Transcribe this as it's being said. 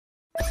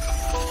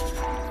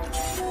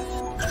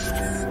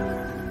Module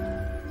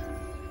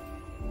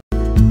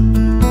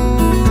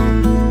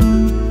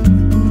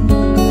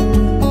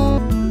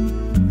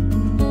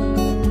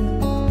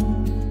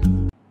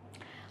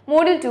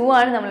 2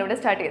 ആണ് നമ്മളിവിടെ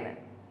start ചെയ്യുന്നത്.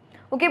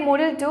 ഓക്കെ,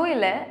 Module 2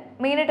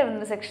 മെയിനായിട്ട്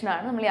വരുന്ന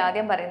സെക്ഷനാണ് നമ്മൾ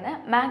ആദ്യം പറയുന്നത്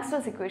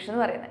മാക്സ്വെൽസ് ഇക്വേഷൻ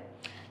എന്ന് പറയുന്നത്.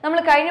 നമ്മൾ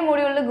കഴിഞ്ഞ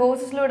മോഡ്യൂളിൽ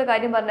ഗോസസ് ലോയുടെ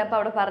കാര്യം പറഞ്ഞപ്പോൾ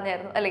അവിടെ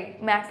പറഞ്ഞായിരുന്നു അല്ലേ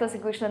മാക്സ്വെൽസ്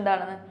ഇക്വേഷൻ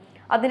എന്താണെന്ന്.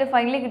 അതിൻ്റെ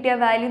ഫൈനലി കിട്ടിയ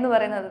വാല്യൂ എന്ന്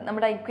പറയുന്നത്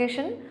നമ്മുടെ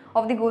equation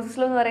of the Gauss's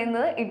law എന്ന്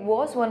പറയുന്നത് it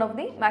was one of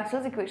the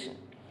Maxwell's equation.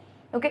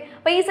 Okay,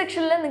 അപ്പോൾ ഈ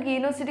സെക്ഷനിൽ നിങ്ങൾക്ക്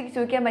യൂണിവേഴ്സിറ്റിക്ക്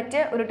ചോദിക്കാൻ പറ്റിയ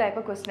ഒരു ടൈപ്പ്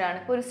ഓഫ് ക്വസ്റ്റൻ ആണ്.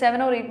 ഇപ്പോൾ ഒരു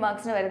 7 or 8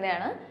 മാർക്സിന്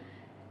വരുന്നതാണ്.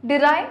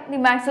 Derive the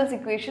Maxwell's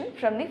equation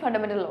from the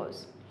fundamental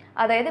loss.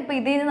 അതായത് ഇപ്പോൾ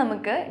ഇതിൽ നിന്ന്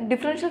നമുക്ക്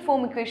ഡിഫറൻഷ്യൽ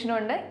ഫോം ഇക്വേഷനും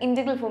ഉണ്ട്,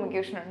 ഇൻറ്റഗ്രൽ ഫോം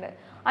ഇക്വേഷനും ഉണ്ട്.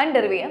 അതിന്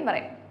ഡെറിവ് ചെയ്യാൻ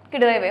പറയും,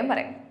 ഡിറൈവ് ചെയ്യാൻ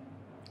പറയും.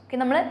 ഓക്കെ,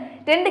 നമ്മൾ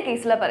രണ്ട്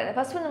കേസിലാണ് പറയുന്നത്.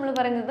 ഫസ്റ്റ് വൺ നമ്മൾ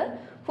പറയുന്നത്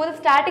ഫോർ ദി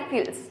സ്റ്റാറ്റിക്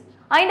ഫീൽഡ്സ്.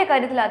 അതിൻ്റെ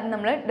കാര്യത്തിൽ ആദ്യം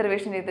നമ്മൾ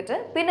ഡെറിവേഷൻ ചെയ്തിട്ട്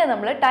പിന്നെ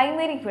നമ്മൾ ടൈം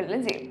വേരിങ്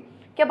ഫീൽഡിലും ചെയ്യും.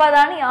 ഓക്കെ, അപ്പോൾ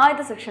അതാണ് ഈ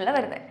ആദ്യത്തെ സെക്ഷനിൽ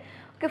വരുന്നത്.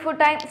 ഓക്കെ, ഫോർ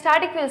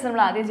സ്റ്റാറ്റിക് ഫീൽഡ്സ്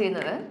നമ്മൾ ആദ്യം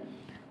ചെയ്യുന്നത്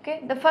okay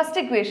the first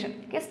equation.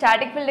 Okay,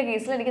 static ഫീൽഡിൻ്റെ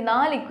കേസിൽ എനിക്ക്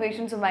 4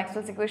 ഇക്വേഷൻസും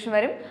മാക്സ്വെൽസ് ഇക്വേഷൻ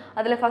വരും.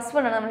 അതിൽ ഫസ്റ്റ്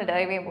വൺ ആണ് നമ്മൾ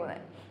ഡെറൈവ് ചെയ്യാൻ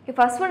പോകുന്നത്. ഓക്കെ,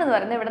 ഫസ്റ്റ് വൺ എന്ന്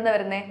പറയുന്നത് എവിടെ നിന്നാണ്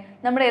വരുന്നത്?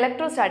 നമ്മുടെ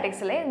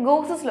ഇലക്ട്രോസ്റ്റാറ്റിക്സിലെ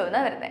ഗോസസ് ലോ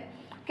എന്നാണ് വരുന്നത്.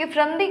 Okay,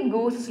 from the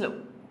Gauss's law.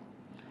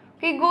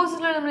 Okay, ഈ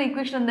ഗോസസ് ലോ നമ്മൾ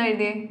ഇക്വേഷൻ എന്താ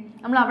എഴുതിയേ?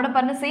 നമ്മൾ അവിടെ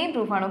പറഞ്ഞ സെയിം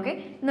പ്രൂഫാണ്. ഓക്കെ,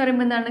 എന്ന്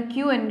പറയുമ്പോൾ എന്താണ്?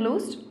 Q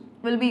enclosed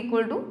will be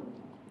equal to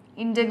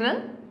integral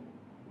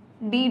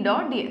D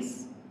dot D S,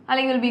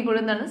 അല്ലെങ്കിൽ വിൽ ബി ഈക്വൽ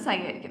എന്താണ്? സൈ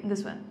ആയിരിക്കും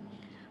ദിസ് വൺ.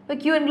 അപ്പോൾ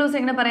ക്യൂ എൻക്ലോസ്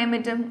എങ്ങനെ പറയാൻ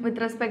പറ്റും?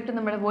 വിത്ത് റെസ്പെക്ട് ടു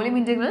നമ്മുടെ volume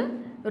integral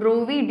raw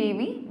V D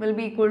we will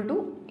be equal to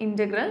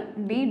integral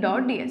D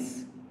dot D S.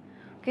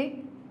 Okay,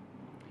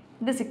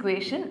 this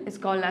equation is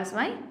called as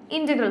my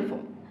integral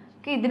form.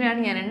 Okay, ഇതിനാണ്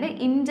ഞാൻ എൻ്റെ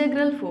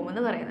integral form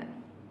എന്ന് പറയുന്നത്.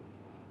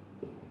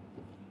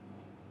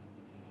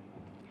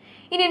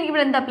 ഇനി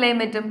എനിക്കിവിടെ എന്ത് അപ്ലൈ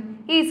ചെയ്യാൻ പറ്റും?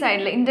 ഈ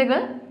സൈഡിൽ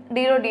integral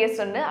D dot D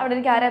S ഉണ്ട്, അവിടെ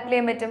എനിക്ക് ആരെ അപ്ലൈ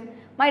ചെയ്യാൻ പറ്റും?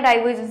 My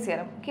divergence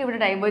theorem. ഓക്കെ, ഇവിടെ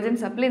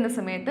ഡൈവേർജൻസ് അപ്ലൈ ചെയ്യുന്ന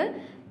സമയത്ത്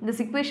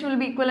this equation will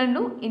be equal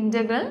to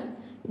integral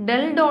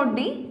del dot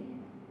D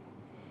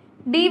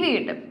D V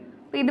കിട്ടും.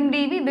 അപ്പോൾ ഇതും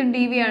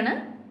ഡി വി ആണ്,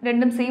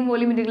 രണ്ടും സെയിം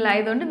വോളിയം ഇൻറ്റഗ്രൽ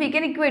ആയതുകൊണ്ട് വി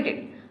ക്യാൻ ഇക്വേറ്റ്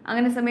ഇറ്റ്.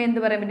 അങ്ങനെ സമയം എന്ത്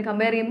പറയാൻ പറ്റും?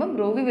 കമ്പയർ ചെയ്യുമ്പോൾ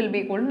raw we will be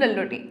equal to del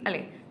dot D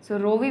അല്ലേ? So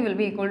raw we will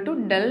be equal to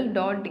del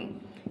dot D.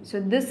 So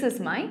this is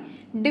my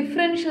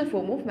differential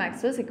form of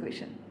Maxwell's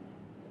equation.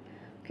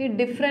 Okay,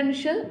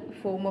 differential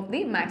form of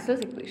the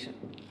Maxwell's equation.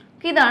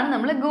 Okay, ഇതാണ്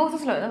നമ്മൾ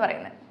Gauss's law എന്ന്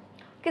പറയുന്നത്.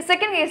 Okay,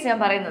 second case ഞാൻ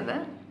പറയുന്നത്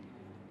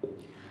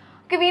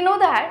okay we know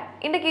that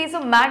in the case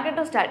of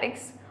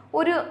മാഗ്നറ്റോസ്റ്റാറ്റിക്സ്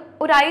ഒരു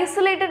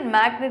isolated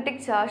magnetic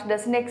charge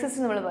doesn't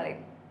exist നമ്മൾ പറയും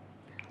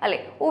അല്ലേ?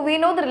 ഓ we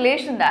know the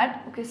relation that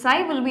okay psi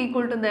will be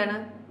equal to എന്താണ്?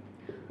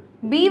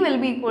 B will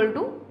be equal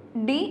to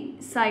D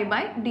psi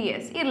by D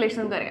S. ഈ relation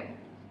നമുക്ക് അറിയാം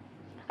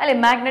അല്ലേ?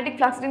 Magnetic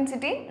flux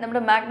density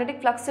നമ്മുടെ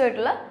മാഗ്നറ്റിക്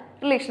ഫ്ലക്സുമായിട്ടുള്ള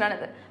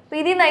റിലേഷനാണിത്. അപ്പോൾ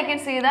ഇതിൽ നിന്ന് I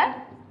can say that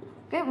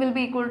okay will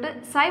be equal to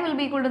psi will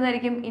be equal to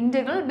എന്നായിരിക്കും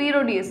integral B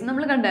dot D S.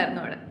 നമ്മൾ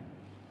കണ്ടായിരുന്നു അവിടെ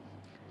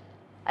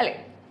അല്ലേ?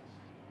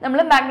 നമ്മൾ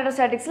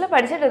മാഗ്നറ്റോസ്റ്റാറ്റിക്സിൽ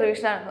പഠിച്ച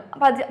ഡെറിവേഷനാണ്,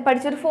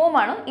 പഠിച്ചൊരു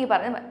ഫോമാണ് ഈ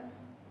പറഞ്ഞത്.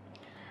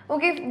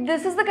 Okay,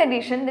 this is the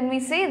condition then we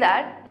say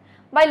that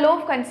by law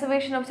of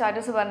conservation of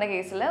charges പറഞ്ഞ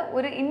കേസിൽ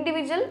ഒരു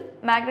individual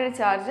magnetic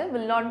charge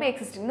will not be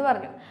existing എന്ന്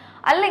പറഞ്ഞു.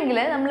 അല്ലെങ്കിൽ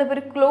നമ്മളിപ്പോൾ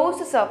ഒരു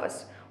ക്ലോസ്ഡ് സർഫസ്,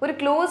 ഒരു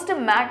ക്ലോസ്ഡ്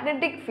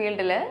മാഗ്നറ്റിക്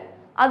ഫീൽഡിൽ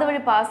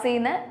അതുവഴി പാസ്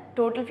ചെയ്യുന്ന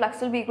total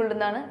flux will be equal to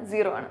എന്താണ്?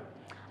 0 ആണ്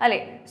അല്ലേ?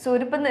 സോ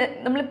ഇപ്പം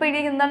നമ്മളിപ്പോൾ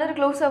എന്താണ്? ഒരു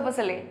ക്ലോസ് സർഫസ്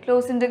അല്ലേ?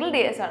 ക്ലോസ് ഇൻറ്റഗ്രൽ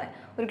ഡി എസ് ആണ്.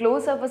 ഒരു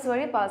ക്ലോസ് സർഫസ്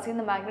വഴി പാസ്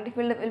ചെയ്യുന്ന magnetic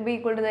field will be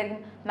equal to ആയിരിക്കും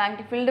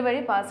മാഗ്നറ്റിക് ഫീൽഡ്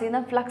വഴി പാസ് ചെയ്യുന്ന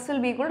flux will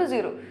be equal to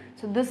 0.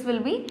 So this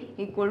will be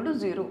equal to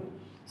 0.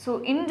 So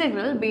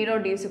integral B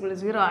dot D S equal to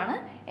 0 ആണ്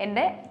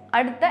എൻ്റെ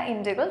അടുത്ത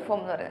integral form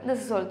എന്ന് പറയുന്നത്.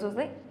 This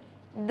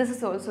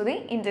is also the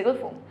integral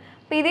form.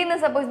 അപ്പോൾ ഇതിൽ നിന്ന്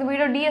സപ്പോസ് ഇത് ബി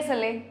ഡോട്ട് ഡി എസ്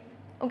അല്ലേ?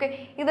 ഓക്കെ,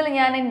 ഇതിൽ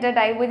ഞാൻ എൻ്റെ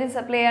ഡൈവേർജൻസ്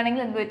അപ്ലൈ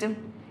ചെയ്യുകയാണെങ്കിൽ എന്ത് പറ്റും?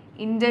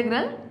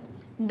 Integral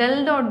del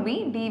dot B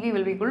D we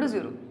will be equal to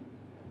 0.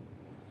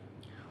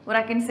 Or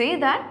I can say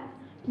that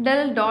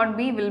del dot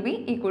b will be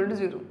equal to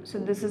 0. So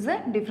this is a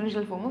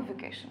differential form of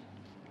equation.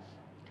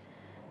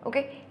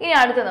 Okay, ഇനി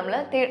അടുത്ത നമ്മൾ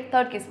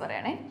third case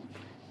പറയണേ.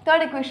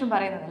 Third equation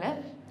പറയുന്നതിൽ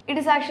it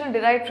is actually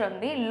derived from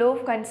the law of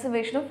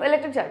conservation of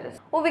electric charges,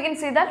 or we can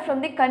say that from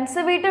the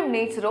conservative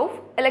nature of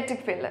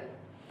electric field.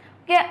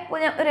 Okay, അപ്പോൾ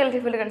ഞാൻ ഒരു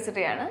electric field consider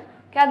ചെയ്യാണ്.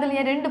 Okay, അതിൽ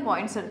ഞാൻ 2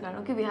 points എടുക്കുകയാണ്.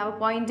 Okay, we have a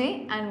point A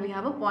and we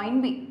have a point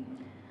B.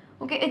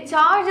 Okay, a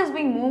charge is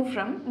being moved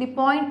from the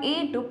point A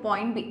to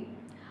point B.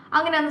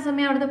 അങ്ങനെ ആകുന്ന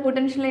സമയം അവിടുത്തെ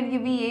പൊട്ടൻഷ്യൽ എനിക്ക്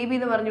V A B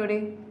എന്ന് പറഞ്ഞൂടെ?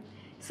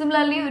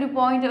 സിമിലർലി ഒരു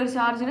point ഒരു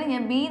ചാർജിന്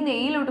ഞാൻ ബി നിന്ന്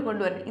എയിലോട്ട്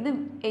കൊണ്ടുവരണം. ഇത്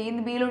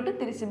എന്ന് ബിയിലോട്ട്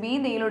തിരിച്ച് ബി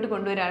നിന്ന് എയിലോട്ട്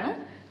കൊണ്ടുവരാണ്.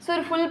 സോ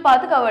ഒരു ഫുൾ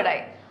പാത്ത്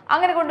കവേർഡായി.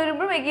 അങ്ങനെ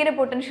കൊണ്ടുവരുമ്പോഴും എഗെയിൻ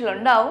പൊട്ടൻഷ്യൽ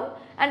ഉണ്ടാവും.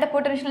 ആൻഡ്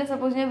പൊട്ടൻഷ്യൽ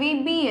സപ്പോസ് ഞാൻ വി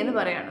ബി എന്ന്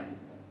പറയാണ്.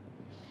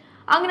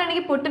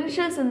 അങ്ങനെയാണെങ്കിൽ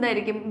പൊട്ടൻഷ്യൽസ്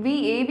എന്തായിരിക്കും? V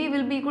A B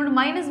will be equal to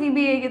minus V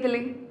B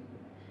ആയിരിക്കത്തില്ലേ?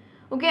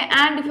 Okay,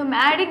 and if I'm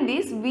adding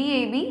this V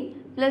A B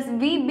plus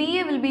V B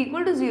A will be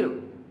equal to 0.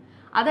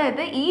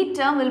 അതായത് ഈ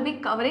term will be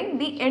covering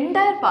the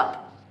entire path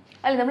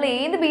അല്ല? നമ്മൾ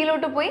ഏത്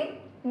ബിയിലോട്ട് പോയി?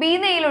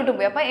 Bin എയിലോട്ട്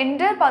പോയി. അപ്പോൾ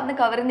entire പാത്തിന്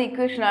cover ചെയ്യുന്ന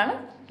ഇക്വേഷനാണ്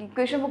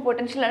equation for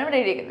പൊട്ടൻഷ്യലാണ് ഇവിടെ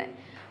എഴുതിയിരിക്കുന്നത്.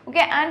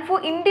 ഓക്കെ, ആൻഡ് ഫോർ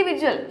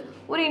ഇൻഡിവിജ്വൽ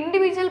ഒരു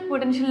ഇൻഡിവിജ്വൽ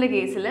പൊട്ടൻഷ്യലിൻ്റെ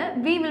കേസിൽ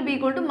we will be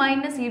equal to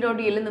minus E dot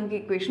D L നമുക്ക്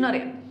ഇക്വേഷൻ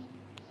അറിയാം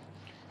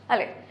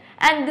അല്ലേ?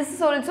 And this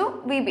is also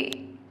we B.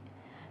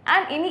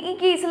 And in this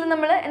case, we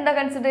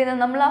consider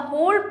a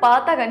whole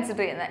path.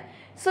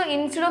 So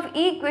instead of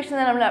E equation,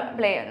 we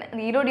apply the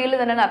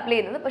dl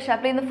apply but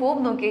apply in the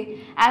form.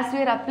 As we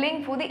are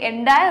applying for the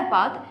entire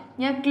path,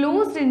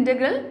 closed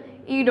integral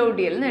E dot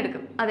dl.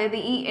 That is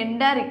the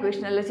entire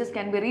equation LHS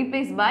can be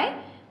replaced by,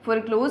 for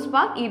a closed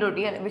path, E dot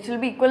dl, which will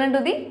be equivalent to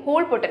the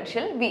whole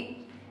potential V.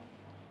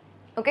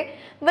 Okay,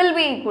 will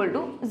be equal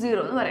to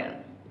 0.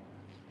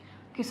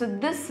 Okay, so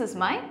this is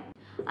my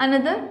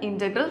another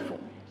integral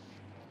form.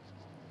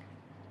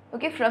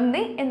 Okay, from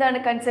the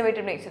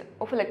conservative nature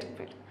of electric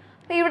field.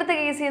 So, in this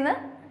case, we will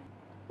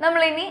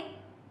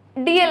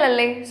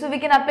DL, so we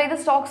can apply the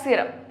Stokes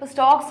theorem. So,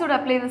 Stokes would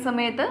apply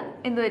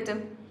the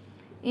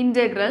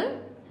integral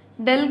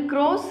del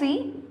cross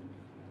C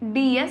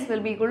ds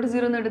will be equal to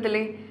 0.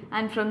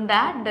 And from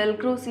that, del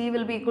cross C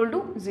will be equal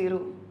to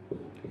 0.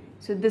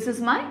 So, this is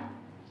my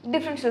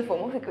differential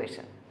form of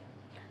equation.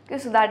 Okay,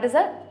 so that is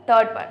a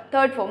third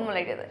form.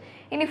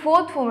 In the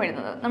fourth form, we have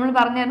 4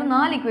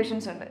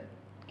 equations. 4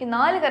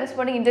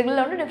 corresponding integral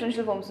and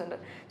differential forms.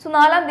 So,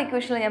 4th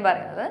equation I am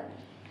saying.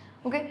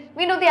 Okay,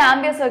 we know the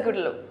Ampere circuit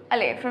law.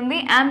 From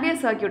the Ampere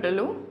circuit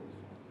law,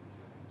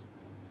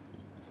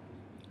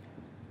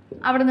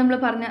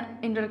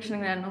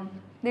 introduction,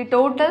 the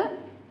total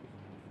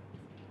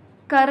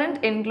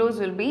current enclosed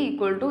will be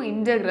equal to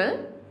integral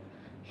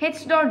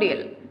H dot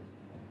dl,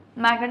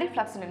 magnetic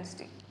flux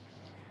density.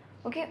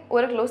 Okay,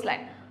 or a closed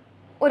line.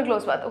 Or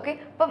close path. Okay,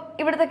 so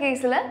in this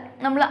case,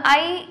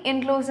 I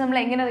enclosed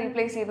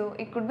replace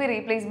it could be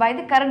replaced by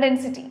the current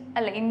density.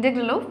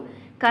 Integral of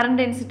current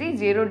density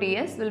 0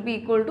 ds will be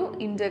equal to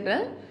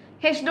integral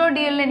H dot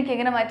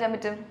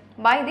dl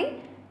by the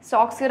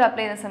Stokes theorem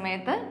apply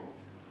the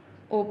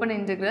open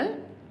integral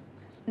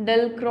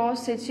del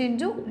cross H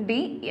into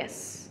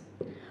ds.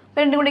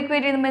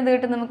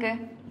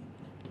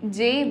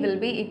 J will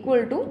be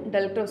equal to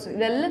del cross. This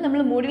is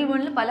module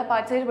 1 pala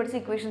parts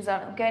equations.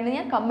 Okay,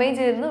 I combine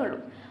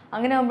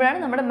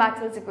the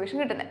Maxwell's equation.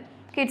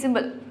 Okay, it's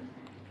simple.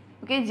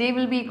 Okay, J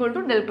will be equal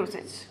to del cross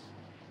H.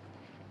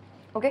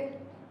 Okay,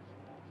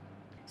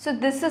 so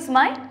this is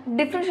my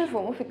differential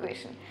form of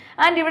equation.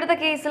 And in the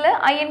case,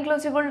 I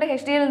enclosed equal to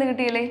H dl.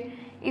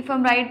 If I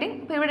am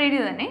writing,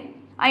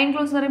 I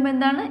enclosed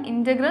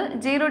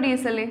integral 0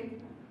 ds.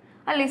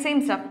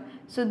 Same stuff.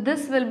 So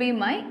this will be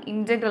my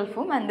integral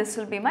form and this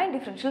will be my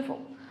differential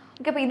form.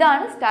 Okay, so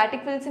this is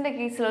static fields in the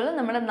case we have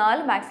 4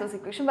 Maxwell's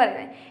equation. Now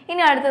we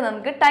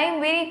have time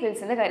varying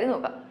fields. So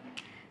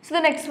the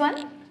next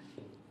one,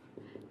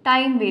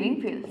 time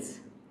varying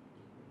fields.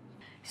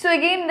 So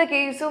again in the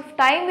case of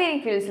time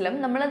varying fields, we have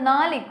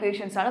 4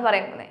 equations.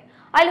 The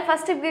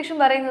first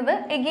equation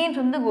again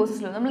from the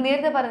KOS law.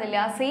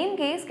 The same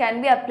case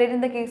can be applied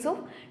in the case of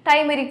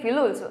time varying field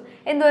also.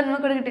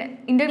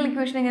 Integral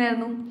equation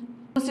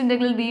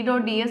integral d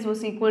dot ds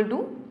was equal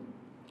to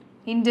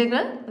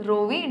integral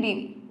rho v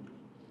dv.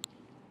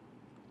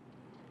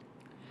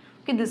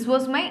 Okay, this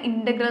was my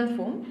integral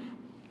form,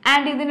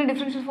 and in a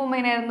differential form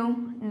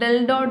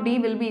del dot d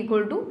will be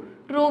equal to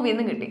rho v.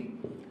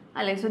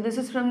 So this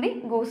is from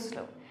the KOS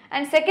law.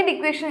 And second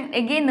equation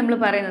again we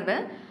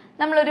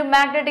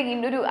magnetic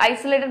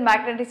isolated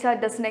magnetic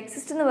charge doesn't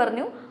exist in the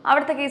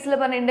case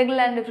integral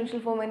and differential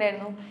form.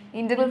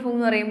 Integral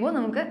form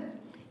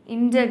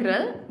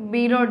integral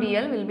b dot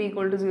dl will be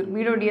equal to 0,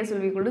 b dot ds will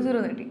be equal to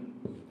 0.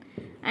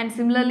 And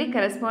similarly,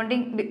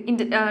 corresponding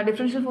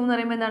differential form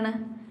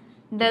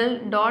del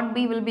dot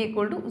b will be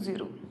equal to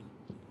 0.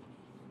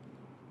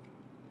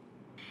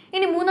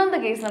 In the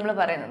case,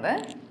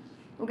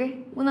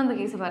 okay, the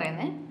case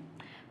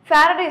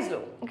Faraday's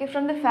law. Okay,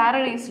 from the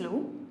Faraday's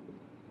law,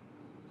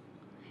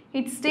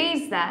 it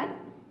states that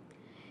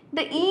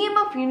the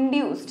EMF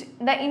induced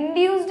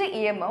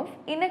EMF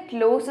in a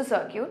closed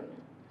circuit.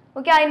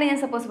 Okay, I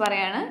suppose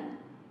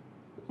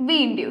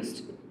V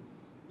induced.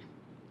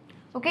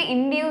 Okay,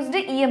 induced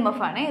EMF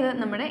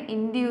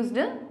induced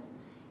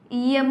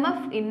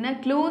EMF in a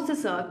closed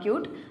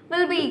circuit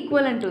will be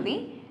equivalent to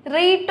the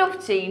rate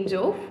of change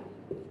of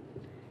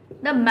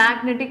the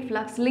magnetic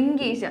flux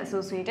linkage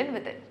associated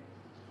with it.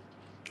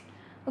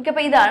 Okay, so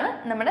this is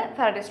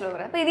Faraday's law.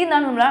 So this is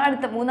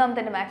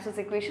the Maxwell's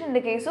equation in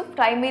the case of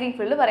time varying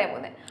field.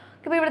 Okay,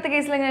 so in this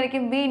case,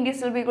 V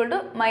induced will be equal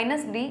to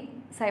minus d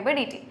psi by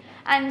dt.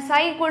 And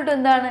psi equal to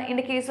in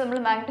the case of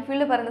magnetic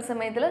field,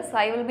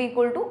 psi will be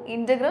equal to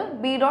integral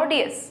b dot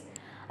ds.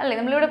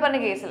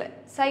 Case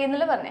psi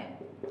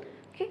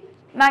okay,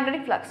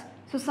 magnetic flux.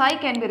 So psi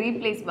can be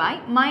replaced by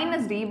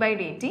minus d by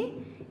dt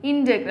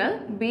integral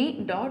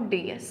b dot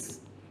ds.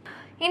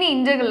 In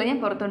integral,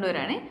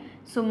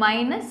 so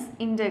minus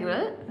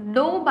integral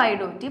dou by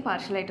dou t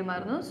partial item,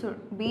 so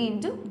b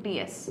into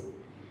ds.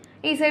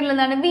 This side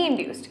V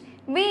induced.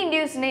 V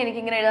induced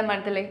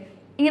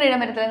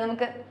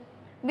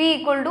V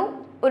equal to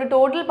a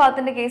total path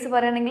in the case of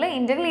integral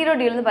E dot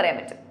dl.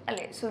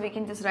 So we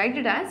can just write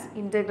it as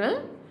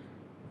integral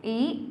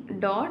E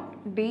dot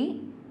dl.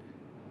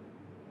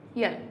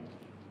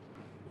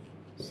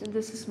 So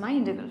this is my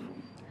integral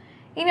form.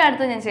 Now I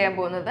will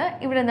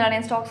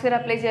apply Stokes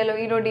theorem apply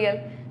E dot dl.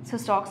 So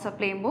Stokes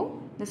apply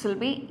this will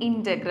be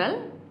integral,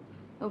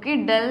 okay,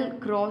 del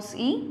cross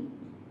E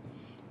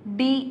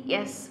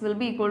ds will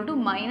be equal to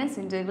minus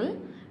integral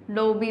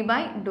dou b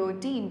by dou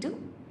t into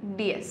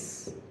ds.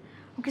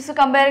 Okay, so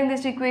comparing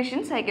these two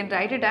equations, I can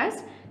write it as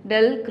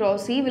del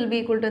cross E will be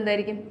equal to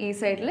എന്തായിരിക്കും ഈ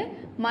സൈഡിൽ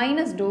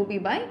minus dou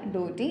b by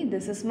dou t.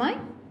 This is my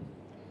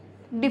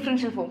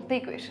differential form of the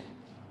equation.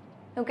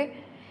 Okay,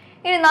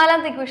 ഇനി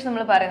നാലാമത്തെ equation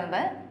നമ്മൾ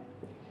പറയുന്നത്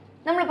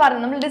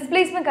നമ്മൾ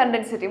displacement current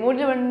density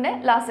module 1ന്റെ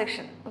last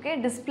section. Okay,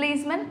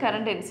 displacement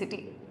current density.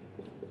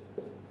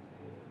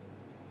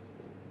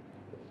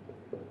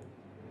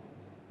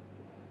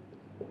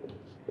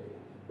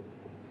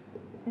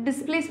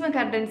 Displacement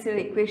current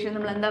density equation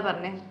നമ്മൾ എന്താ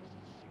പറഞ്ഞേ?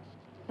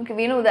 ഓക്കെ,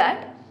 വി നോ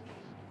ദാറ്റ്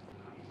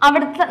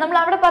നമ്മൾ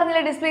അവിടെ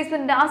പറഞ്ഞില്ല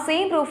ഡിസ്പ്ലേസ്മെന്റ് ആ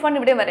സെയിം പ്രൂഫാണ്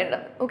ഇവിടെ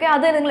വരേണ്ടത്. ഓക്കെ,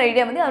 അത് നിങ്ങൾ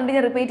എഴുതിയാൽ മതി, അതുകൊണ്ട്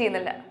ഞാൻ റിപ്പീറ്റ്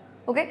ചെയ്യുന്നില്ല.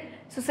 ഓക്കെ,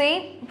 സോ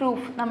സെയിം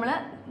പ്രൂഫ് നമ്മൾ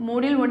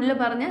മോഡ്യൂൾ 1ൽ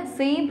പറഞ്ഞ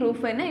സെയിം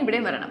പ്രൂഫ് തന്നെ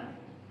ഇവിടെയും വരണം.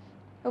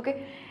 Okay,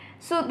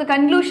 so the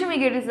conclusion we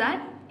get is that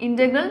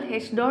integral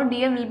h dot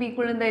dl will be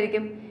equal to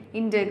എന്തായിരിക്കും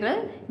integral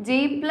j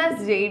plus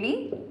jd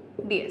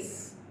ds.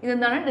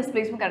 ഇതെന്താണ്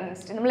ഡിസ്പ്ലേസ്മെന്റ് കറന്റ്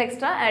ഡെൻസിറ്റി. നമ്മൾ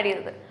extra add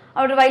ചെയ്തത്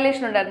അവിടെ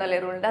വയലേഷൻ ഉണ്ടായിരുന്നല്ലേ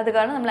റൂളിൻ്റെ, അത്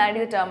കാരണം നമ്മൾ ആഡ്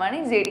ചെയ്ത ടേമാണ്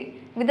jd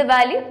with the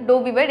value dou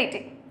b by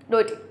dt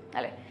dou t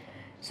അല്ലേ.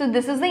 So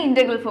this is the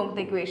integral form of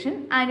the equation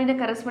and ഇതിന്റെ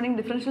corresponding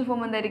differential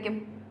form എന്തായിരിക്കും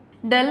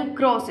del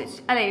cross h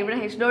അല്ലേ. ഇവിടെ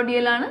h dot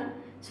dl ആണ്.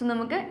 സോ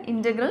നമുക്ക്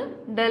integral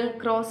del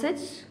cross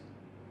h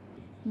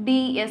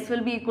ds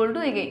will be equal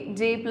to again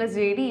j plus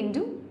jd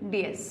into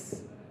ds,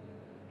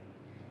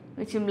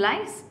 which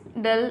implies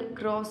del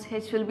cross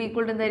h will be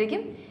equal to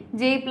എന്തായിരിക്കും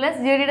j plus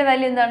jd യുടെ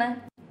value എന്താണ്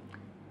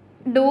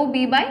dou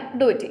b by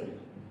dou t.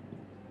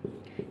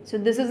 So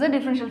this is the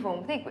differential form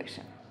of the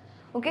equation.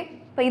 Okay,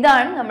 അപ്പോൾ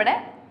ഇതാണ് നമ്മുടെ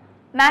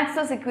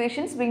Maxwell's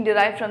equations being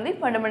derived from the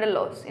fundamental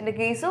laws in the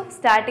case of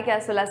static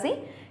as well as the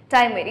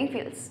time varying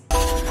fields.